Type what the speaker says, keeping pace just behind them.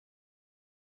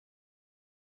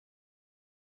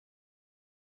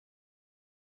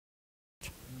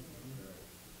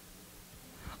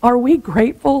Are we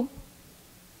grateful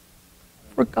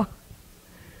for God,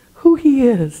 who He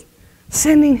is,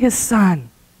 sending His Son,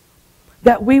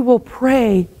 that we will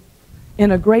pray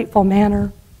in a grateful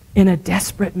manner, in a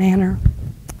desperate manner?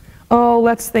 Oh,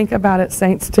 let's think about it,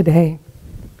 saints, today.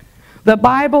 The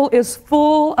Bible is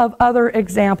full of other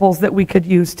examples that we could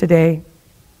use today.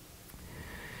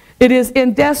 It is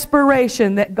in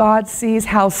desperation that God sees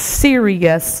how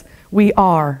serious we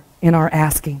are in our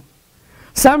asking.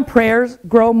 Some prayers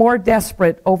grow more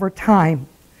desperate over time.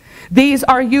 These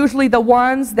are usually the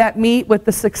ones that meet with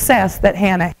the success that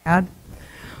Hannah had.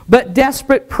 But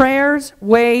desperate prayers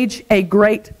wage a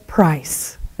great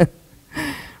price.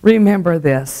 Remember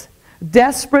this.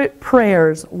 Desperate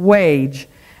prayers wage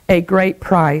a great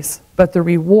price, but the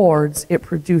rewards it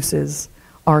produces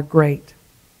are great.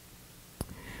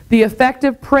 The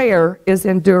effective prayer is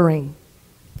enduring.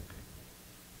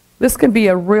 This can be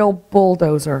a real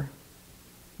bulldozer,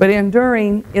 but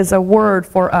enduring is a word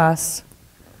for us.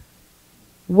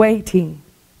 Waiting,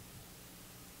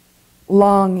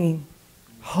 longing,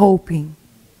 hoping.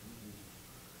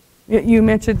 You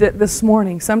mentioned it this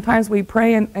morning. Sometimes we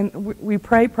pray and we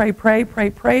pray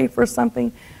for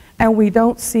something, and we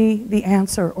don't see the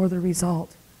answer or the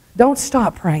result. Don't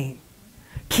stop praying.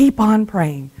 Keep on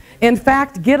praying. In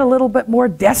fact, get a little bit more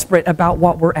desperate about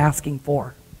what we're asking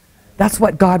for. That's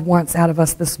what God wants out of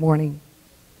us this morning.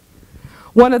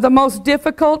 One of the most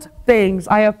difficult things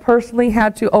I have personally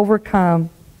had to overcome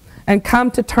and come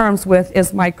to terms with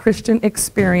is my Christian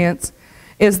experience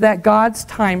is that God's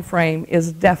time frame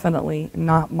is definitely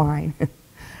not mine.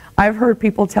 I've heard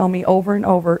people tell me over and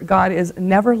over, God is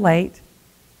never late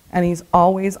and He's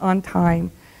always on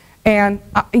time. And,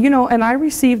 and I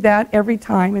receive that every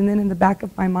time, and then in the back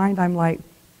of my mind I'm like,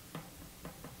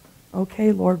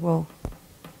 okay, Lord, well,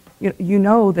 you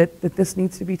know that this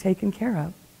needs to be taken care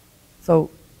of.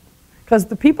 So, because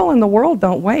the people in the world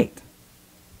don't wait.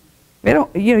 They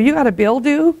don't, you got a bill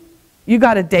due, you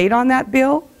got a date on that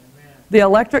bill. Amen. The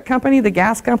electric company, the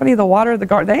gas company, the water, the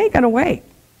garden, they ain't going to wait.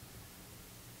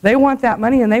 They want that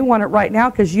money, and they want it right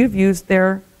now because you've used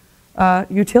their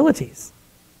utilities.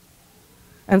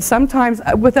 And sometimes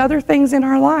with other things in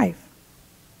our life,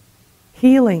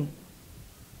 healing.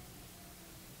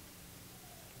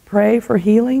 Pray for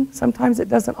healing. Sometimes it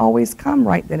doesn't always come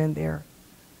right then and there.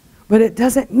 But it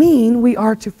doesn't mean we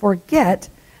are to forget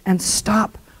and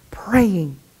stop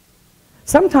praying.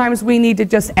 Sometimes we need to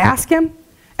just ask Him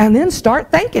and then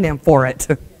start thanking Him for it.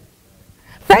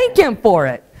 Thank Him for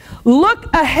it.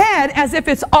 Look ahead as if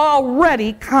it's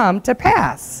already come to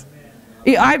pass.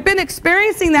 I've been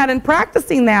experiencing that and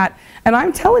practicing that, and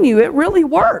I'm telling you, it really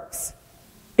works.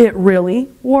 It really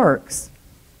works.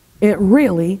 It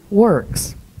really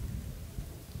works.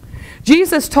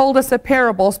 Jesus told us a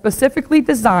parable specifically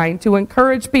designed to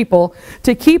encourage people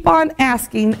to keep on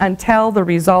asking until the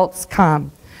results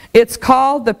come. It's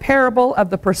called the parable of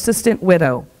the persistent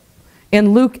widow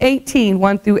in Luke 18,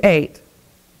 1 through 8.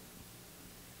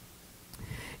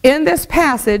 In this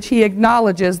passage, he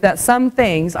acknowledges that some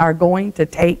things are going to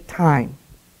take time,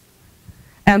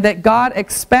 and that God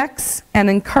expects and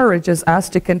encourages us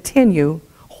to continue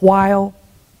while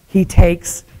He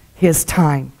takes His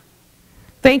time.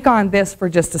 Think on this for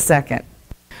just a second.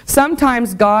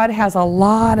 Sometimes God has a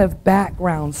lot of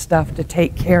background stuff to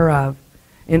take care of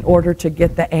in order to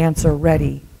get the answer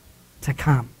ready to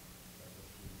come.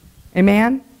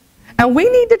 Amen? And we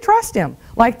need to trust Him.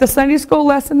 Like the Sunday school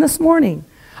lesson this morning.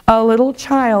 A little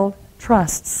child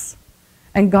trusts.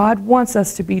 And God wants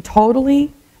us to be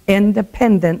totally,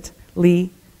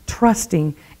 independently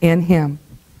trusting in Him.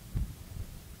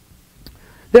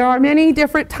 There are many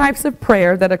different types of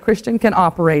prayer that a Christian can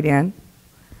operate in.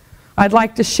 I'd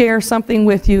like to share something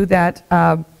with you that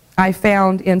I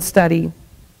found in study.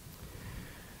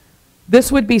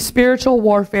 This would be spiritual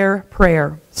warfare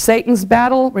prayer. Satan's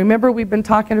battle. Remember, we've been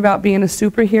talking about being a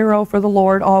superhero for the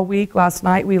Lord all week. Last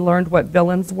night we learned what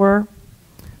villains were.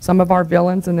 Some of our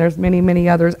villains, and there's many, many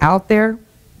others out there.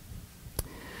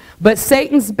 But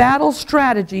Satan's battle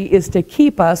strategy is to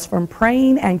keep us from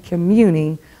praying and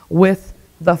communing with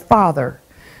the Father,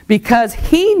 because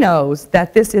He knows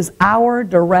that this is our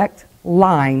direct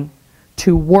line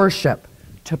to worship,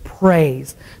 to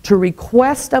praise, to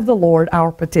request of the Lord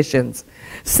our petitions.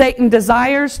 Satan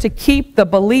desires to keep the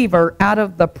believer out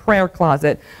of the prayer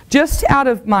closet. Just out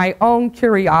of my own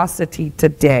curiosity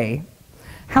today,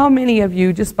 how many of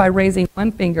you, just by raising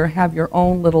one finger, have your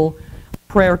own little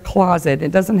prayer closet?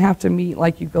 It doesn't have to mean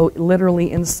like you go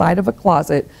literally inside of a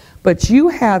closet, but you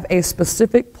have a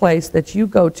specific place that you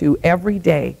go to every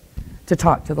day to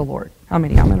talk to the Lord. How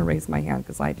many? I'm going to raise my hand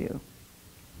because I do.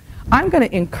 I'm going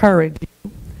to encourage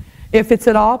you. if it's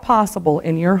at all possible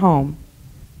in your home,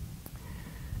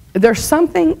 there's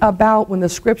something about when the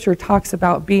scripture talks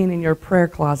about being in your prayer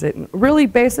closet. And really,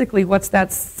 basically, what's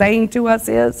that saying to us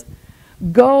is,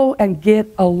 go and get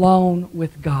alone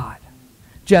with God.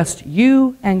 Just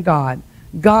you and God.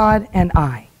 God and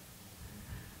I.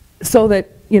 So that,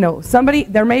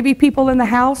 there may be people in the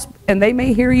house, and they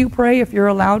may hear you pray if you're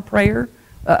a loud prayer.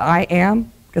 I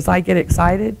am, because I get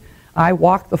excited. I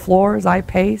walk the floors. I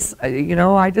pace.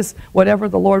 Whatever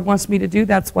the Lord wants me to do,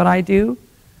 that's what I do.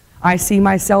 I see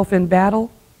myself in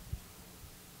battle.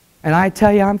 And I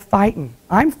tell you, I'm fighting.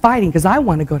 I'm fighting because I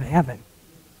want to go to heaven.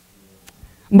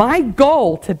 My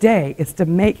goal today is to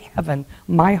make heaven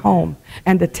my home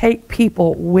and to take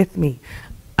people with me.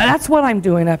 That's what I'm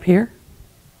doing up here.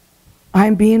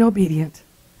 I'm being obedient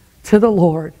to the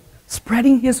Lord,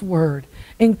 spreading His word,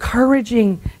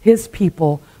 encouraging His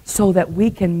people so that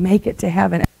we can make it to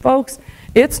heaven. And folks,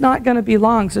 it's not going to be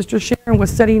long. Sister Sharon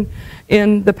was sitting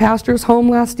in the pastor's home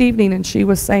last evening, and she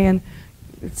was saying,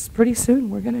 it's pretty soon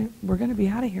we're going to be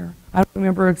out of here. I don't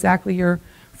remember exactly your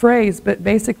phrase, but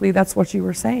basically that's what you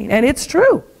were saying. And it's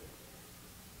true.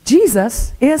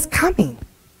 Jesus is coming.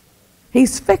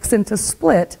 He's fixing to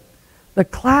split the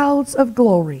clouds of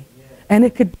glory. And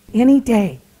it could be any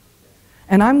day.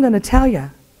 And I'm going to tell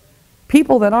you,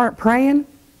 people that aren't praying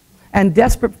and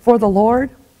desperate for the Lord,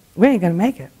 we ain't going to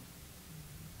make it.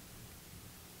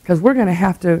 Because we're going to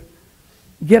have to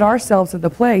get ourselves in the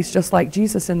place just like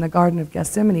Jesus in the Garden of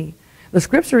Gethsemane. The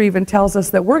scripture even tells us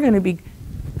that we're going to be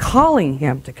calling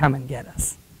Him to come and get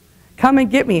us. Come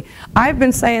and get me. I've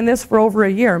been saying this for over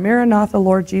a year. Maranatha,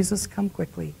 Lord Jesus, come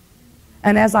quickly.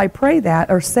 And as I pray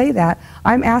that or say that,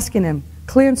 I'm asking Him,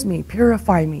 cleanse me,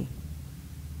 purify me.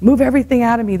 Move everything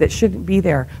out of me that shouldn't be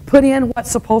there. Put in what's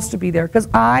supposed to be there, because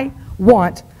I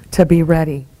want to be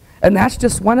ready. And that's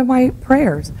just one of my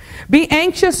prayers. Be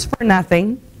anxious for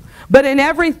nothing, but in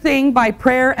everything by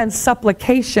prayer and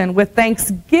supplication with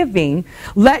thanksgiving,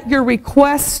 let your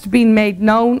requests be made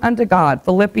known unto God.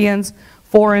 Philippians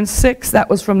 4 and 6, that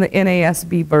was from the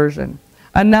NASB version.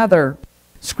 Another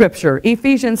scripture,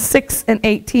 Ephesians 6 and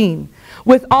 18.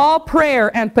 With all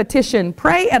prayer and petition,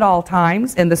 pray at all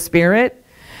times in the Spirit,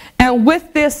 and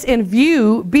with this in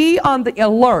view, be on the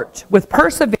alert with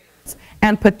perseverance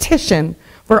and petition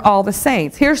for all the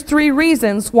saints. Here's 3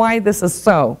 reasons why this is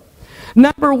so.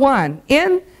 Number 1,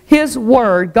 in His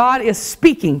Word, God is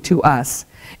speaking to us.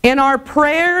 In our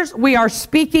prayers, we are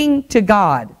speaking to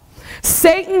God.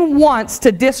 Satan wants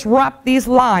to disrupt these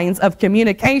lines of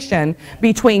communication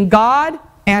between God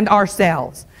and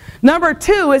ourselves. Number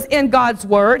 2 is in God's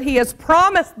Word, He has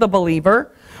promised the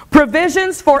believer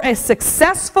provisions for a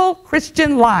successful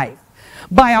Christian life.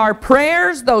 By our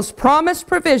prayers, those promised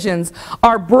provisions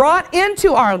are brought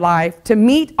into our life to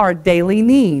meet our daily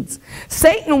needs.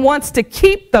 Satan wants to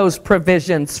keep those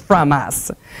provisions from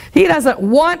us. He doesn't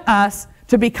want us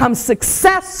to become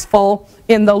successful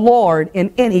in the Lord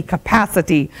in any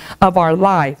capacity of our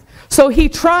life. So he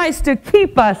tries to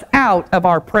keep us out of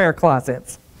our prayer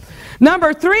closets.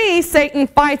 Number 3, Satan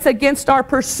fights against our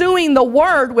pursuing the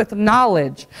Word with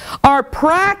knowledge, our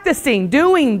practicing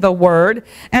doing the Word,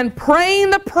 and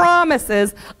praying the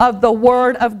promises of the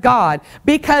Word of God,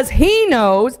 because he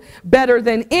knows better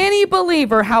than any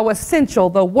believer how essential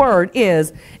the Word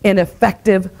is in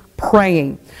effective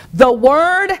praying. The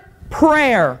Word,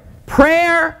 prayer.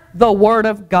 Prayer, the Word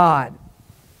of God.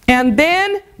 And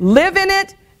then live in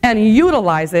it and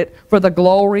utilize it for the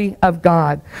glory of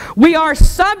God. We are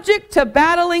subject to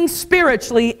battling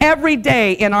spiritually every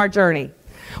day in our journey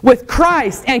with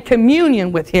Christ and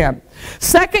communion with Him.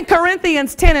 2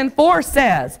 Corinthians 10 and 4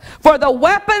 says, "For the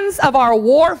weapons of our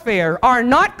warfare are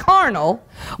not carnal,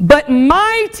 but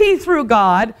mighty through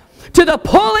God to the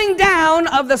pulling down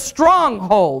of the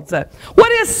strongholds."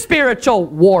 What is spiritual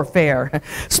warfare?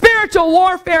 Spiritual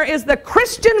warfare is the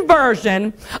Christian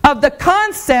version of the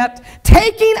concept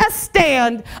taking a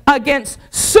stand against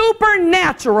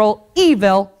supernatural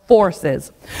evil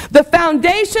forces. The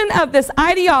foundation of this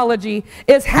ideology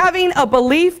is having a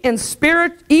belief in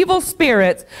evil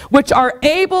spirits which are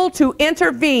able to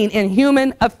intervene in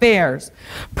human affairs.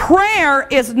 Prayer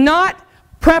is not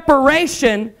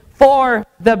preparation for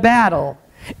the battle.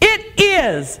 It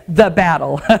is the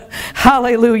battle.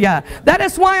 Hallelujah. That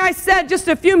is why I said just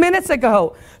a few minutes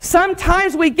ago,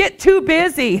 sometimes we get too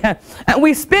busy and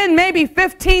we spend maybe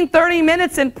 15, 30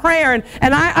 minutes in prayer,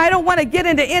 and I don't want to get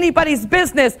into anybody's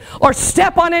business or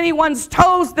step on anyone's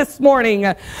toes this morning,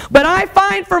 but I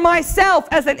find for myself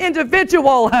as an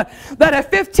individual that a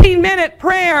 15-minute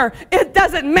prayer, it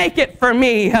doesn't make it for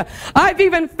me. I've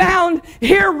even found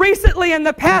here recently in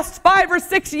the past 5 or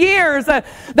 6 years that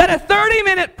a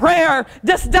 30-minute prayer prayer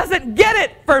just doesn't get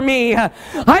it for me.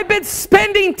 I've been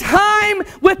spending time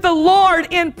with the Lord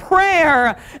in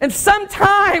prayer, and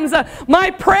sometimes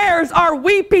my prayers are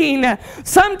weeping.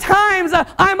 Sometimes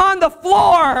I'm on the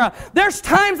floor. There's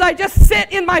times I just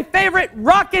sit in my favorite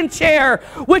rocking chair,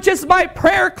 which is my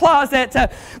prayer closet.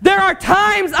 There are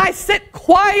times I sit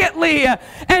quietly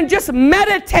and just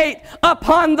meditate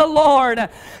upon the Lord.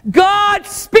 God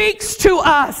speaks to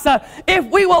us if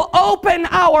we will open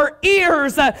our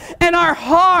ears and our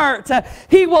heart.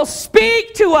 He will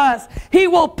speak to us. He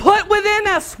will put within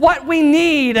us what we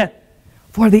need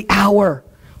for the hour,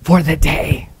 for the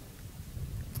day.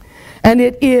 And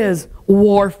it is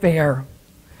warfare.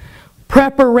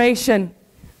 Preparation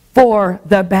for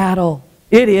the battle.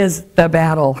 It is the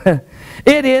battle.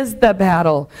 It is the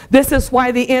battle. This is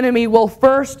why the enemy will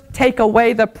first take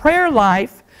away the prayer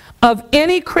life of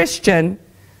any Christian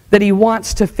that he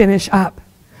wants to finish up.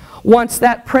 Once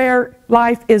that prayer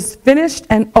life is finished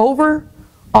and over,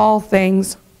 all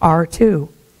things are too.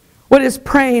 What is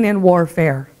praying in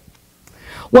warfare?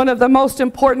 One of the most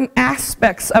important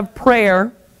aspects of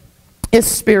prayer is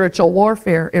spiritual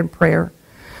warfare in prayer.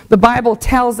 The Bible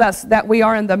tells us that we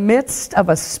are in the midst of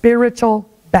a spiritual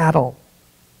battle.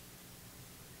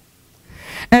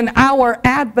 And our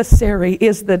adversary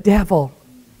is the devil.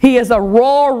 He is a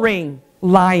roaring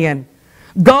lion,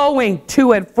 going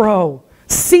to and fro,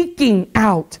 seeking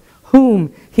out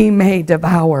whom he may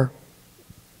devour.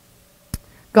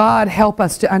 God help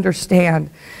us to understand.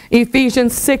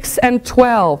 Ephesians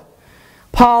 6:12,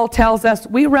 Paul tells us,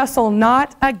 we wrestle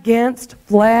not against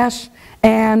flesh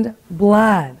and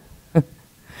blood,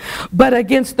 but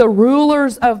against the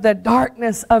rulers of the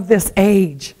darkness of this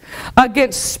age,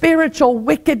 against spiritual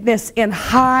wickedness in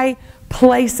high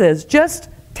places. Just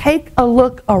take a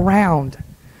look around.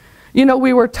 You know,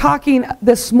 we were talking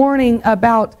this morning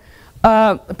about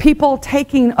people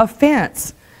taking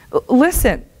offense.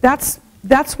 Listen, that's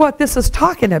what this is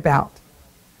talking about.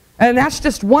 And that's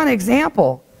just one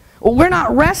example. We're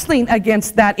not wrestling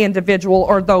against that individual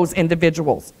or those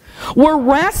individuals. We're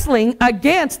wrestling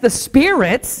against the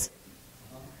spirits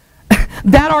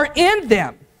that are in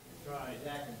them.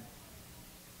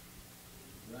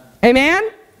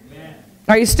 Amen? Amen.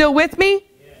 Are you still with me?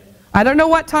 Yes. I don't know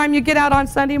what time you get out on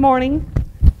Sunday morning,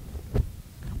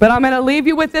 but I'm going to leave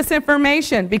you with this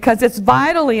information because it's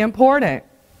vitally important.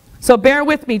 So bear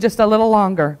with me just a little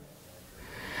longer.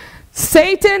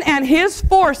 Satan and his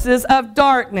forces of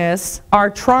darkness are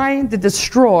trying to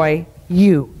destroy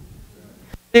you.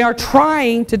 They are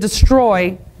trying to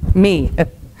destroy me.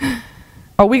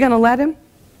 Are we going to let him?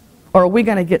 Or are we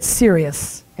going to get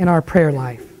serious in our prayer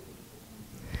life?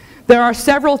 There are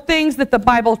several things that the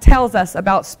Bible tells us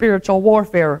about spiritual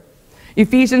warfare.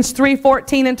 Ephesians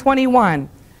 3:14 and 21.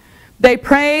 They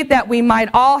prayed that we might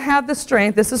all have the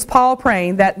strength, this is Paul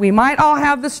praying, that we might all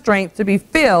have the strength to be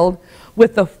filled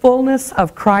with the fullness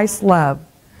of Christ's love.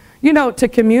 You know, to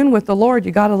commune with the Lord,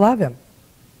 you got to love him.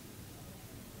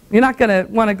 You're not going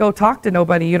to want to go talk to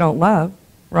nobody you don't love,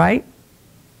 right?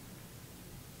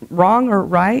 Wrong or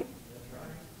right?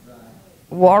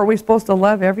 Well, are we supposed to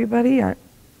love everybody?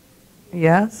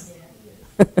 Yes.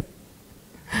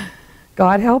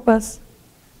 God help us.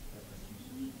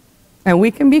 And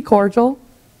we can be cordial.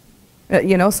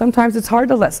 You know, sometimes it's hard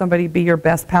to let somebody be your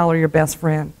best pal or your best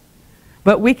friend.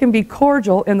 But we can be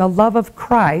cordial in the love of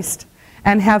Christ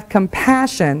and have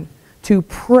compassion to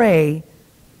pray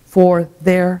for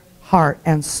their heart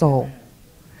and soul.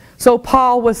 So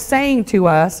Paul was saying to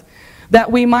us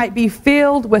that we might be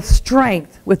filled with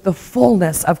strength, with the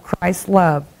fullness of Christ's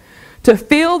love. To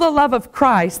feel the love of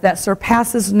Christ that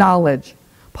surpasses knowledge.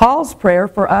 Paul's prayer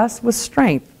for us was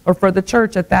strength, or for the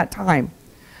church at that time.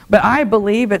 But I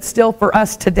believe it's still for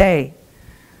us today.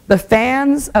 The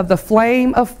fans of the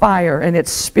flame of fire and its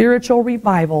spiritual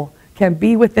revival can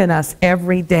be within us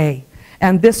every day.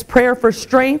 And this prayer for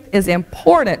strength is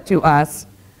important to us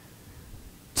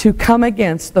to come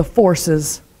against the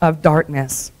forces of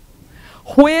darkness.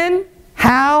 When,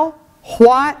 how,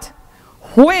 what,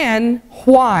 when,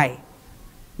 why.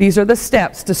 These are the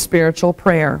steps to spiritual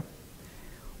prayer.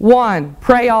 1,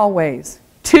 pray always.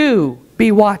 2,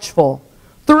 be watchful.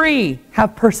 3,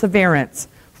 have perseverance.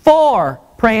 4,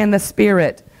 pray in the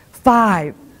Spirit.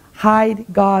 5, hide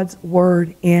God's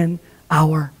word in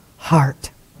our heart.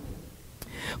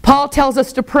 Paul tells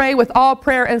us to pray with all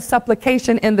prayer and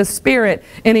supplication in the Spirit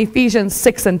in Ephesians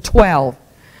 6 and 12.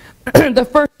 The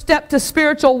first step to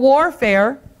spiritual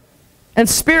warfare and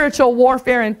spiritual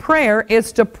warfare in prayer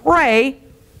is to pray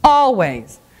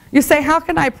always. You say, how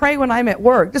can I pray when I'm at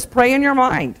work? Just pray in your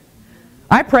mind.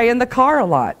 I pray in the car a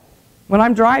lot. when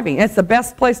I'm driving. It's the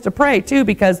best place to pray, too,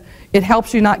 because it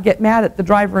helps you not get mad at the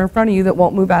driver in front of you that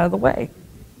won't move out of the way.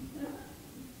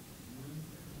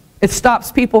 It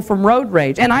stops people from road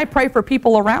rage. And I pray for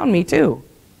people around me, too,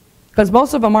 because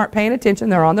most of them aren't paying attention.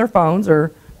 They're on their phones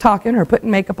or talking or putting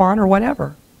makeup on or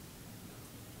whatever.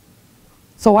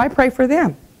 So I pray for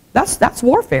them. That's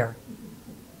warfare.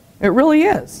 It really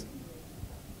is.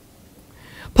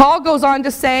 Paul goes on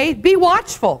to say, be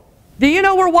watchful. Do you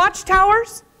know we're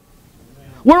watchtowers?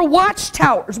 We're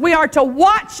watchtowers. We are to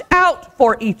watch out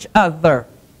for each other.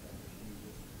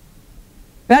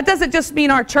 That doesn't just mean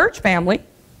our church family.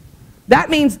 That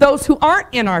means those who aren't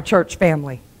in our church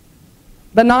family.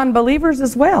 The non-believers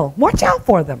as well. Watch out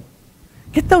for them.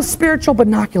 Get those spiritual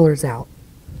binoculars out.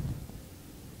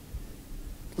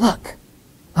 Look,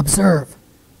 observe,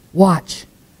 watch,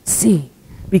 see.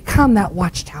 Become that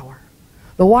watchtower.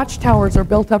 The watchtowers are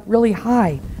built up really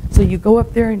high. So you go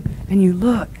up there and you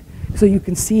look so you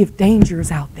can see if danger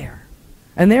is out there.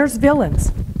 And there's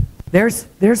villains. There's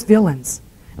villains.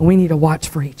 And we need to watch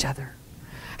for each other.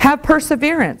 Have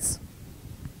perseverance.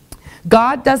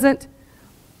 God doesn't,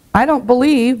 I don't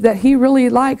believe that He really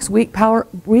likes weak,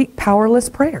 powerless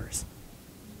prayers.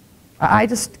 I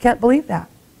just can't believe that.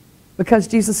 Because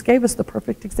Jesus gave us the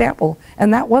perfect example.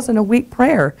 And that wasn't a weak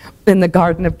prayer in the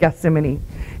Garden of Gethsemane.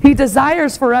 He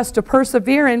desires for us to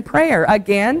persevere in prayer.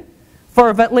 Again,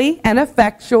 fervently and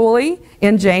effectually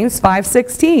in James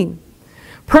 5:16.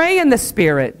 Pray in the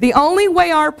Spirit. The only way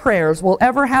our prayers will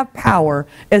ever have power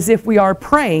is if we are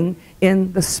praying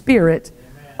in the Spirit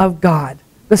of God.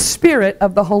 The Spirit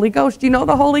of the Holy Ghost. You know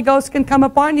the Holy Ghost can come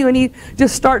upon you and He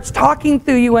just starts talking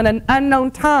through you in an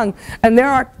unknown tongue. And there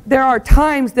are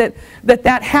times that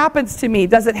happens to me.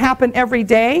 Does it happen every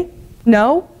day?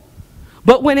 No.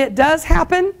 But when it does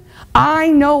happen, I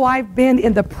know I've been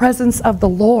in the presence of the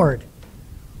Lord.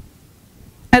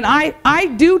 And I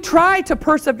do try to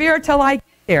persevere till I get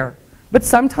there. But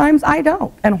sometimes I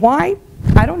don't. And why?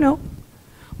 I don't know.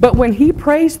 But when He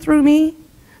prays through me,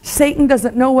 Satan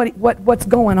doesn't know what's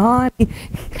going on.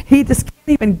 He just can't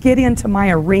even get into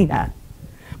my arena.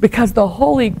 Because the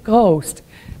Holy Ghost,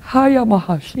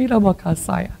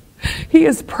 He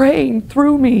is praying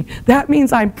through me. That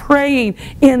means I'm praying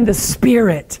in the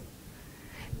Spirit.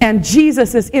 And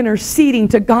Jesus is interceding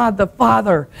to God the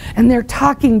Father. And they're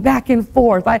talking back and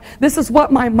forth. This is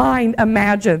what my mind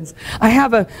imagines. I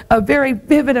have a very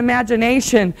vivid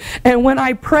imagination. And when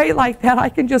I pray like that, I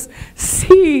can just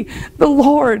see the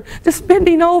Lord just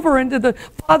bending over into the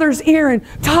Father's ear and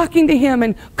talking to Him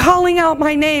and calling out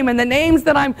my name and the names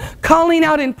that I'm calling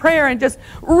out in prayer and just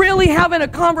really having a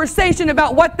conversation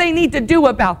about what they need to do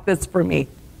about this for me.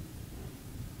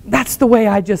 That's the way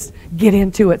I just get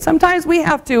into it. Sometimes we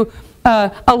have to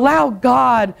allow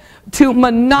God to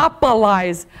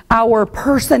monopolize our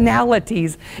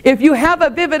personalities. If you have a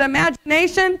vivid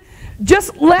imagination,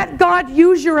 just let God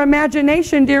use your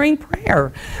imagination during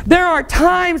prayer. There are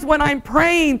times when I'm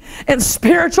praying in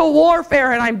spiritual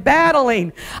warfare and I'm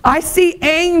battling. I see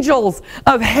angels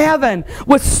of heaven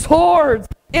with swords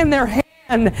in their hands.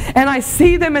 And I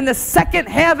see them in the second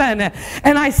heaven.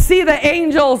 And I see the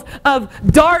angels of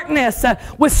darkness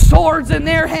with swords in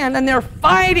their hand. And they're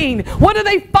fighting. What are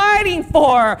they fighting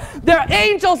for? The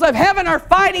angels of heaven are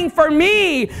fighting for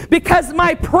me because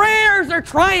my prayers are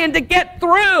trying to get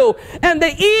through. And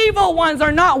the evil ones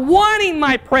are not wanting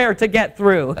my prayer to get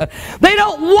through. They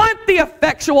don't want the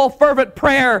effectual, fervent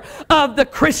prayer of the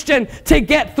Christian to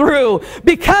get through.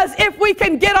 Because if we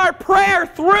can get our prayer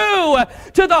through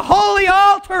to the holy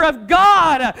altar of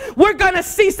God, we're going to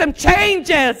see some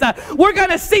changes. We're going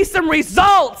to see some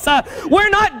results. We're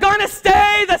not going to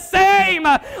stay the same.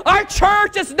 Our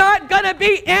church is not going to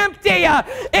be empty.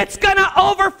 It's going to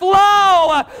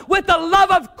overflow with the love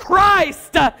of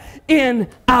Christ in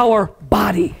our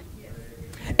body,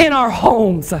 in our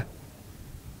homes.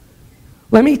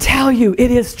 Let me tell you, it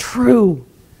is true.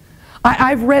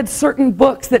 I've read certain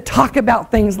books that talk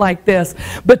about things like this,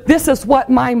 but this is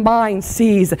what my mind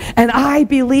sees. And I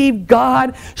believe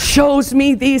God shows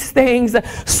me these things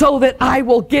so that I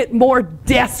will get more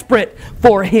desperate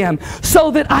for Him, so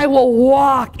that I will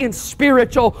walk in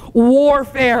spiritual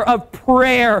warfare of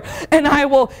prayer, and I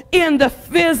will, in the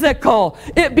physical,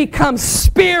 it becomes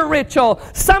spiritual.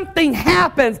 Something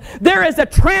happens. There is a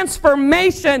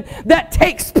transformation that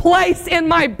takes place in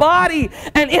my body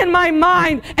and in my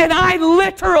mind, and I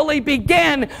literally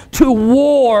began to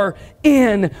war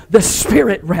in the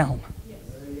spirit realm.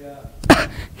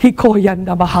 You know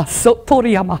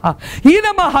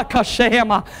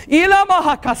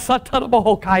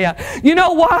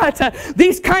what?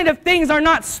 These kind of things are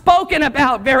not spoken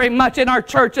about very much in our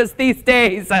churches these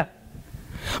days.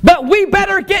 But we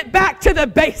better get back to the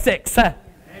basics.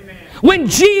 When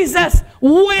Jesus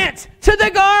went to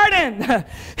the garden,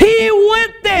 he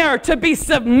went there to be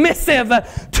submissive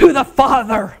to the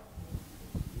Father.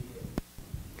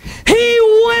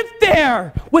 He went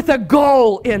there with a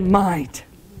goal in mind.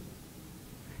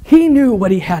 He knew what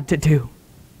he had to do.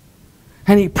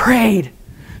 And he prayed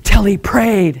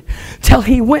till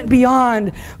he went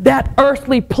beyond that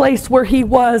earthly place where he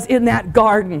was in that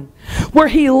garden, where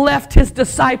he left his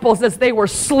disciples as they were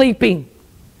sleeping.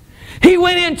 He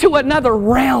went into another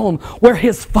realm where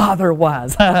his Father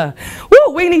was.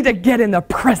 We need to get in the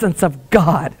presence of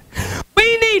God.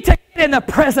 We need to get in the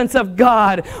presence of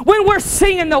God. When we're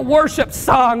singing the worship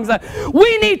songs,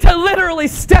 we need to literally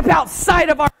step outside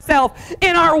of ourselves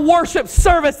in our worship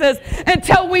services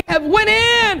until we have went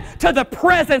in to the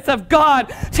presence of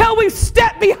God, till we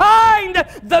step behind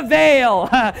the veil.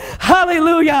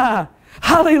 Hallelujah.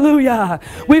 Hallelujah.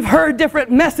 We've heard different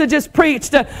messages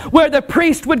preached where the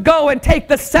priest would go and take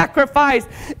the sacrifice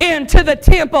into the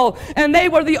temple, and they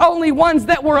were the only ones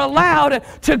that were allowed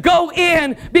to go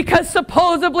in because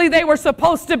supposedly they were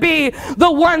supposed to be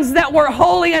the ones that were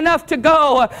holy enough to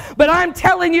go. But I'm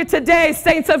telling you today,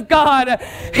 saints of God,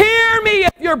 hear me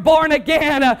if you're born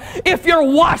again, if you're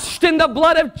washed in the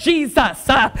blood of Jesus,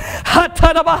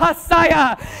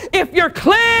 if you're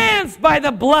cleansed by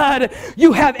the blood,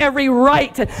 you have every right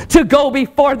to go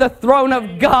before the throne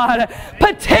of God.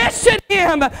 Petition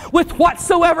him with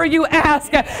whatsoever you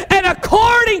ask, and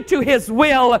according to his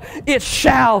will it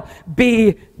shall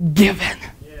be given.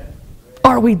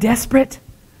 Are we desperate?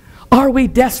 Are we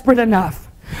desperate enough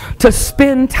to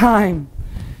spend time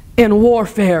in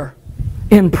warfare,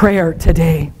 in prayer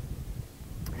today?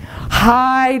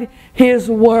 Hide his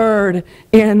word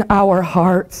in our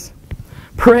hearts.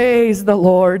 Praise the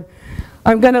Lord.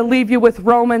 I'm going to leave you with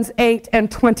Romans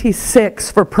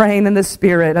 8:26 for praying in the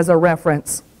Spirit as a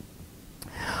reference.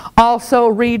 Also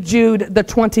read Jude, the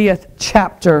 20th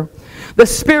chapter. The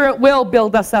Spirit will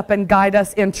build us up and guide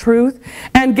us in truth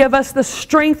and give us the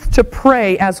strength to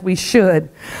pray as we should.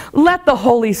 Let the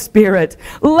Holy Spirit,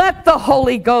 let the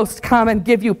Holy Ghost come and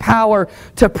give you power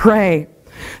to pray.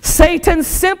 Satan's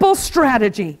simple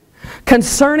strategy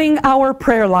concerning our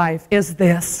prayer life is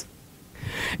this: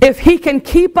 if he can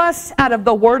keep us out of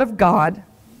the Word of God,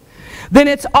 then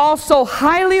it's also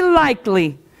highly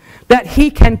likely that he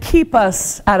can keep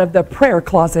us out of the prayer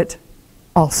closet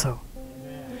also.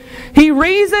 He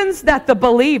reasons that the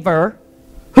believer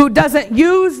who doesn't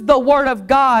use the Word of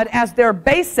God as their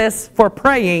basis for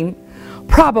praying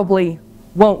probably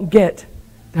won't get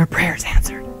their prayers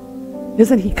answered.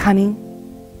 Isn't he cunning?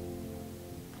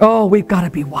 Oh, we've got to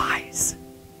be wise.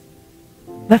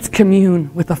 Let's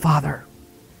commune with the Father.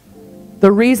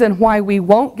 The reason why we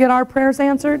won't get our prayers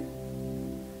answered,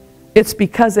 it's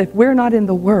because if we're not in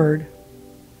the Word,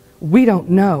 we don't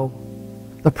know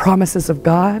the promises of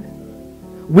God.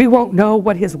 We won't know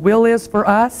what his will is for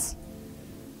us.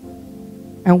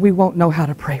 And we won't know how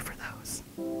to pray for those.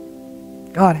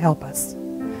 God help us.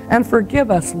 And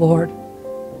forgive us, Lord,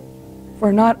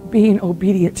 for not being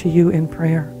obedient to you in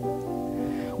prayer.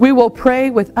 We will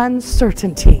pray with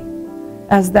uncertainty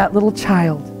as that little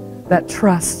child that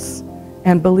trusts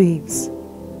and believes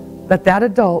that that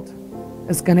adult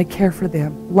is going to care for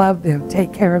them, love them,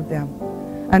 take care of them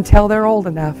until they're old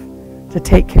enough to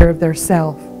take care of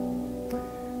themselves.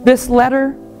 This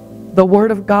letter, the Word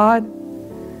of God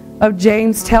of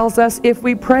James, tells us if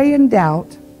we pray in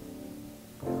doubt,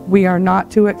 we are not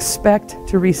to expect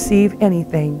to receive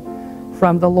anything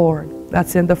from the Lord.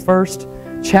 That's in the first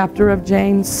chapter of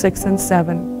James 6 and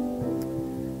 7.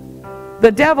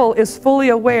 The devil is fully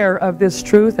aware of this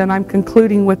truth, and I'm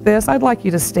concluding with this. I'd like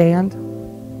you to stand.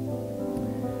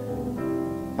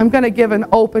 I'm going to give an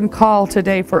open call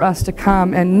today for us to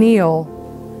come and kneel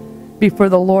before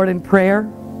the Lord in prayer.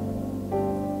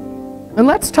 And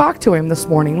let's talk to him this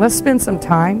morning. Let's spend some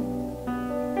time.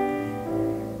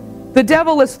 The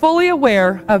devil is fully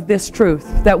aware of this truth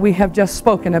that we have just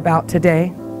spoken about today.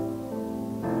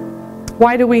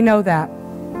 Why do we know that?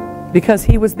 Because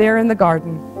he was there in the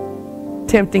garden,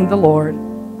 tempting the Lord.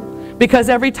 Because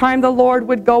every time the Lord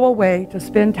would go away to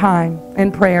spend time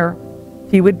in prayer,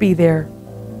 he would be there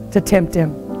to tempt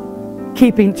him,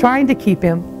 trying to keep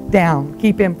him down,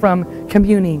 keep him from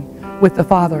communing with the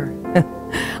Father.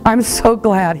 I'm so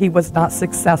glad he was not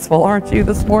successful, aren't you,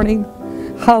 this morning?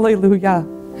 Hallelujah.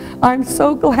 I'm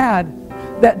so glad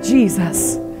that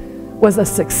Jesus was a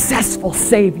successful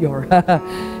Savior.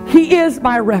 He is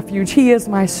my refuge. He is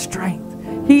my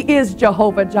strength. He is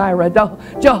Jehovah Jireh,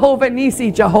 Jehovah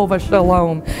Nisi, Jehovah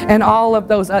Shalom, and all of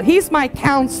those. He's my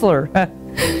counselor.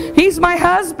 He's my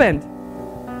husband.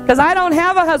 Because I don't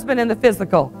have a husband in the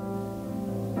physical.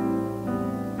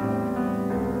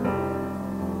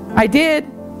 I did.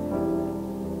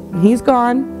 He's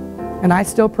gone, and I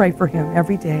still pray for him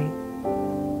every day.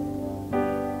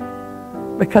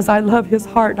 Because I love his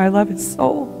heart and I love his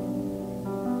soul.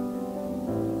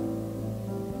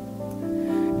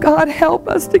 God, help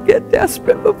us to get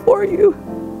desperate before you.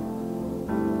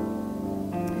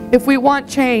 If we want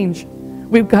change,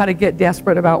 we've got to get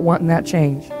desperate about wanting that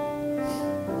change.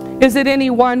 Is it any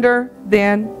wonder,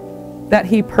 then, that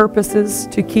he purposes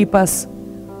to keep us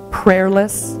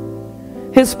prayerless?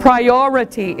 His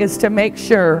priority is to make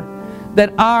sure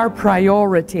that our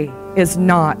priority is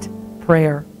not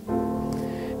prayer.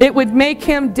 It would make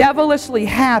him devilishly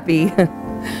happy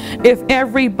if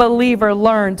every believer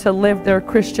learned to live their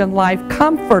Christian life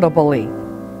comfortably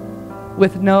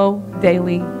with no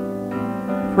daily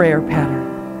prayer pattern.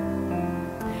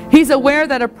 He's aware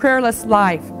that a prayerless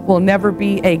life will never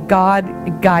be a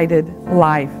God-guided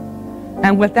life.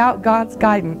 And without God's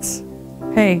guidance,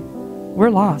 hey, we're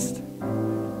lost.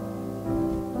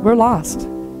 We're lost.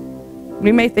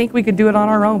 We may think we could do it on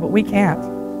our own, but we can't.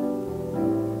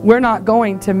 We're not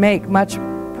going to make much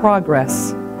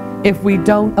progress if we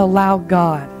don't allow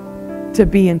God to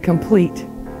be in complete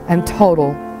and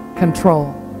total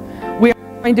control. We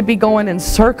are going to be going in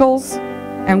circles,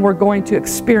 and we're going to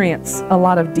experience a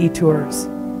lot of detours,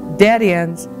 dead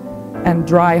ends, and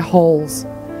dry holes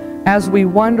as we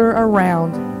wander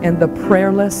around in the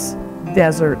prayerless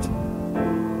desert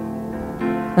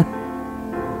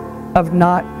of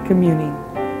not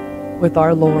communing with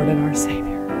our Lord and our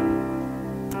Savior.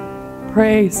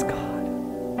 Praise God.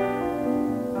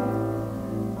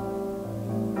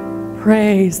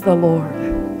 Praise the Lord.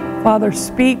 Father,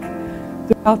 speak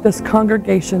throughout this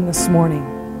congregation this morning.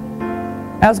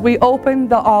 As we open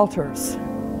the altars,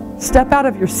 step out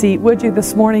of your seat, would you,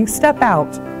 this morning? Step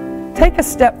out. Take a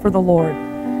step for the Lord.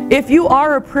 If you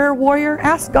are a prayer warrior,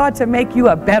 ask God to make you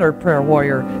a better prayer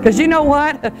warrior. Because you know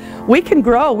what? We can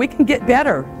grow. We can get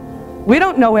better. We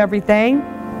don't know everything.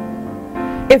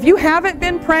 If you haven't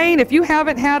been praying, if you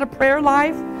haven't had a prayer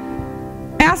life,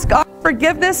 ask God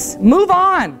forgiveness. Move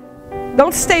on.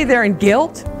 Don't stay there in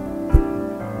guilt.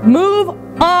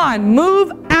 Move on.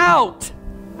 Move out.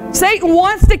 Satan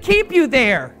wants to keep you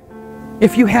there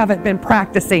if you haven't been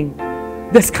practicing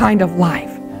this kind of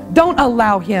life. Don't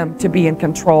allow him to be in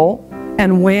control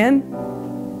and win.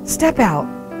 Step out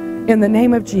in the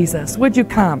name of Jesus. Would you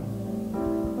come?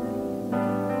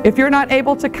 If you're not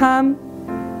able to come,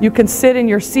 you can sit in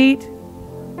your seat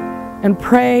and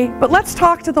pray. But let's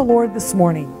talk to the Lord this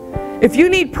morning. If you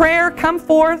need prayer, come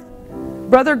forth.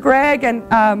 Brother Greg and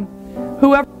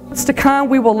whoever wants to come,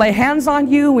 we will lay hands on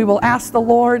you. We will ask the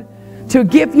Lord to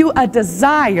give you a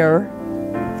desire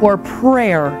for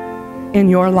prayer in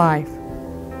your life.